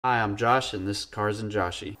Hi, I'm Josh, and this is Cars and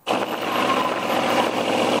Joshy.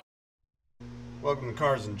 Welcome to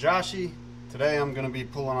Cars and Joshy. Today I'm going to be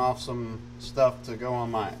pulling off some stuff to go on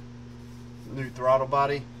my new throttle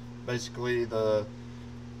body. Basically the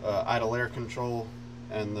idle air control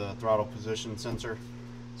and the throttle position sensor.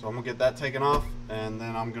 So I'm going to get that taken off, and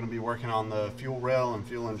then I'm going to be working on the fuel rail and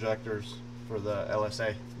fuel injectors for the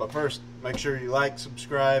LSA. But first, make sure you like,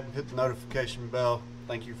 subscribe, hit the notification bell.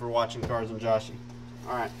 Thank you for watching Cars and Joshy.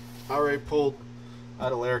 Alright, I already pulled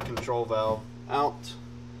idle air control valve out,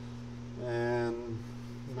 and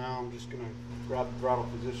now I'm just going to grab the throttle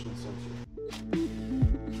position sensor.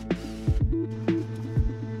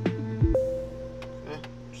 Okay,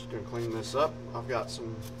 just going to clean this up. I've got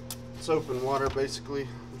some soap and water basically.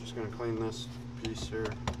 I'm just going to clean this piece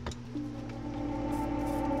here.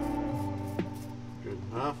 Good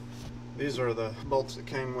enough. These are the bolts that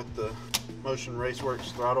came with the Motion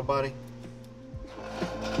Raceworks throttle body.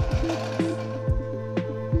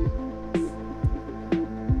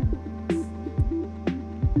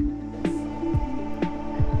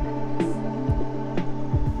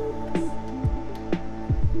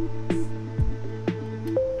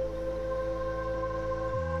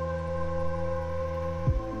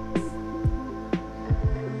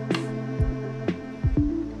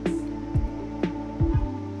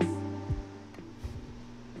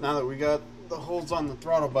 Now that we got the holes on the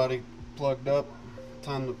throttle body plugged up,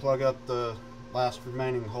 time to plug up the last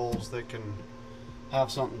remaining holes that can have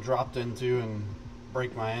something dropped into and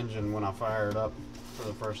break my engine when I fire it up for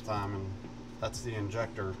the first time, and that's the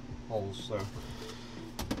injector holes. So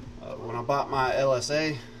when I bought my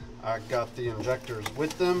LSA, I got the injectors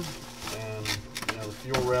with them, and the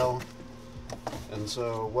fuel rail. And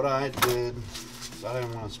so what I did is I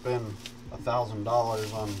didn't want to spend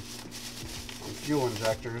 $1,000 on fuel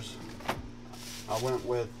injectors. I went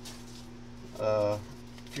with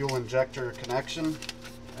Fuel Injector Connection,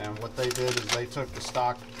 and what they did is they took the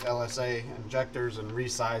stock LSA injectors and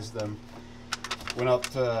resized them. Went up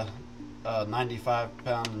to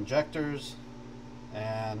 95-pound injectors,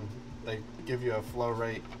 and they give you a flow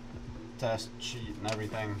rate test sheet and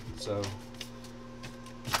everything, so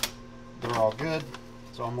they're all good.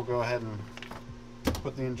 So I'm gonna go ahead and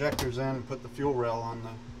put the injectors in and put the fuel rail on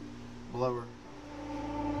the blower.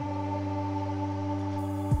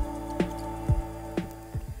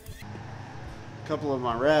 A couple of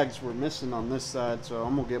my rags were missing on this side, so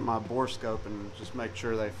I'm gonna get my bore scope and just make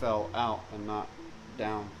sure they fell out and not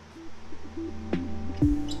down.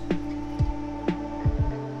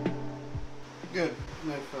 Good,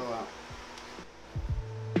 they fell out.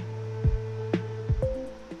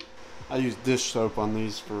 I use dish soap on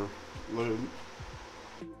these for lube.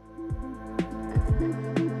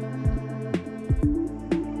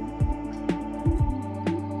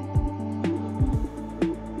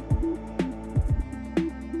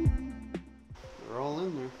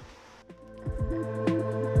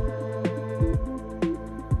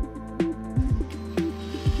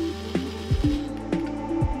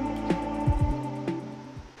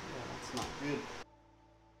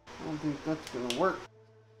 That's gonna work.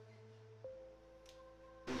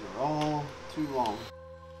 These are all too long.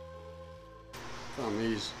 Some of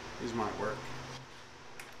these might work.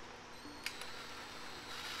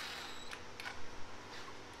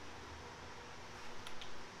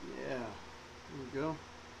 Yeah, there we go.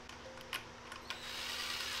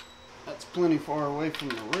 That's plenty far away from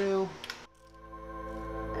the rail.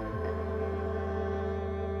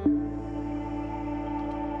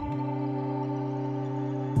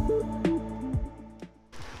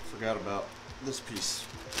 Forgot about this piece.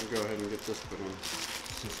 I'll go ahead and get this put in.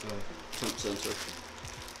 It's just a temp sensor.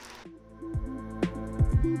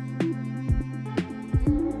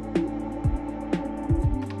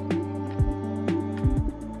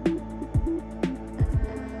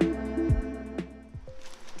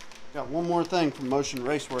 Got one more thing from Motion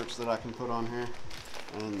Raceworks that I can put on here,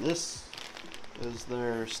 and this is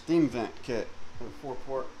their steam vent kit, their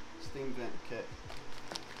 4-port steam vent kit.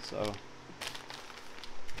 So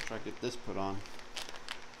try to get this put on.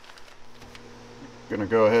 Gonna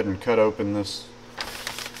go ahead and cut open this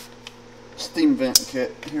steam vent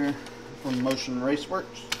kit here from Motion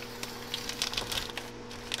Raceworks.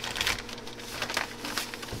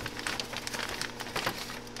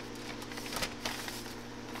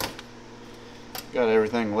 Got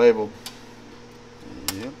everything labeled.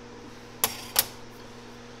 Yep.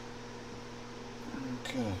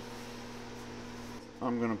 Okay.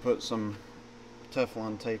 I'm gonna put some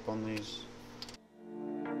Teflon tape on these.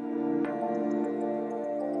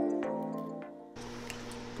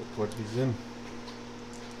 Go plug these in.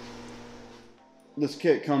 This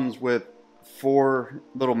kit comes with 4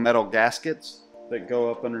 little metal gaskets that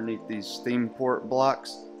go up underneath these steam port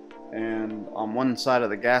blocks, and on one side of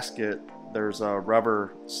the gasket there's a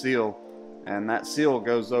rubber seal, and that seal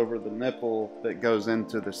goes over the nipple that goes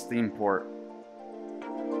into the steam port.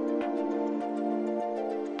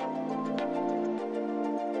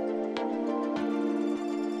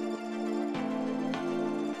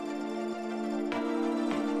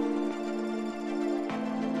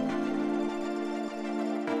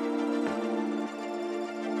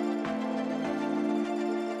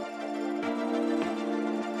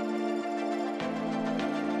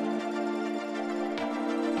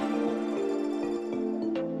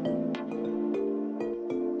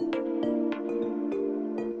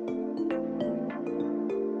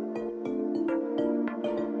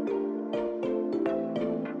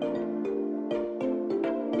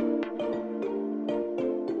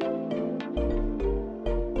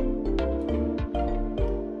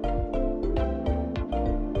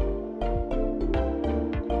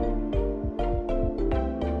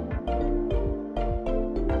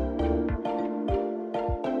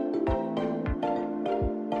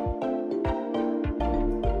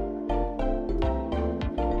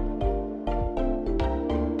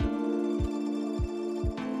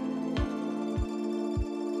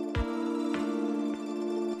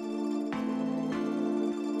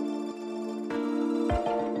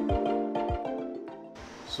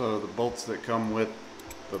 So the bolts that come with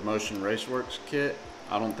the Motion Raceworks kit,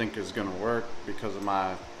 I don't think is going to work because of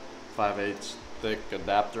my 5/8 thick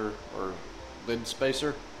adapter or lid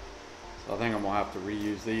spacer. So I think I'm going to have to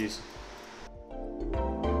reuse these.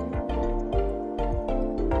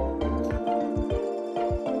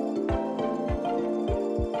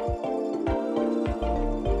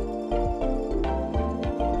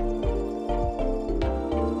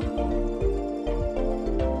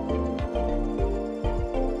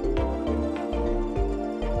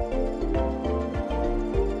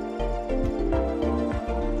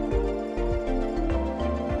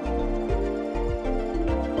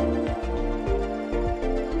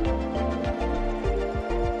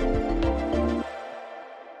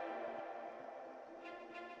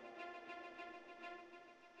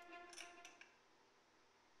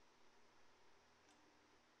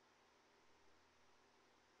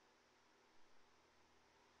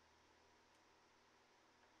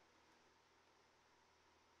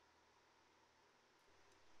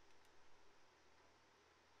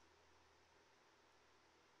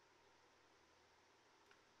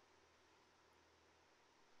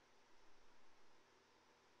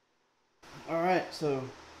 Alright, so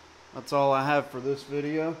that's all I have for this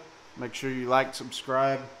video. Make sure you like,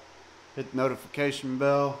 subscribe, hit the notification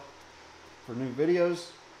bell for new videos.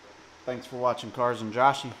 Thanks for watching Cars and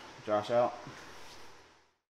Joshy. Josh out.